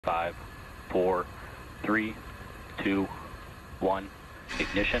5, 4, 3, 2, 1,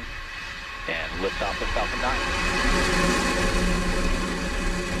 ignition, and liftoff of Falcon 9.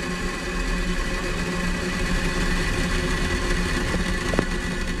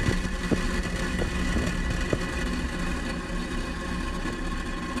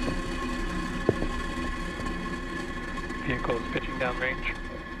 Vehicle is pitching downrange.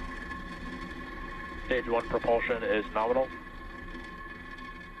 Stage 1 propulsion is nominal.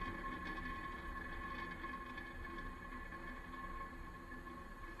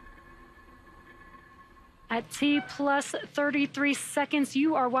 At T plus 33 seconds,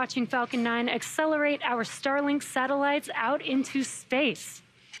 you are watching Falcon 9 accelerate our Starlink satellites out into space.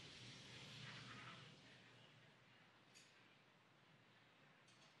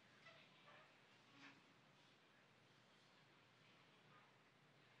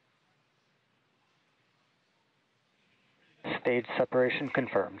 Stage separation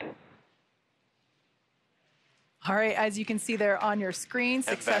confirmed. All right, as you can see there on your screen,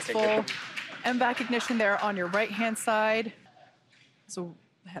 successful MVAC ignition there on your right-hand side. So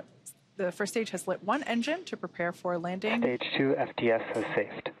the first stage has lit one engine to prepare for landing. Stage 2 FTS has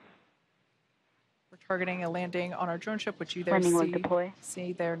safed. We're targeting a landing on our drone ship, which you there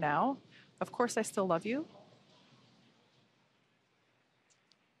see there now. Of course, I still love you.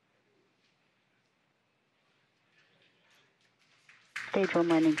 Stage 1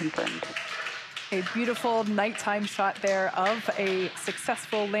 landing confirmed. A beautiful nighttime shot there of a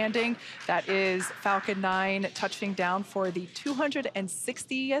successful landing. That is Falcon 9 touching down for the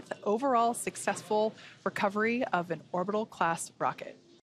 260th overall successful recovery of an orbital class rocket.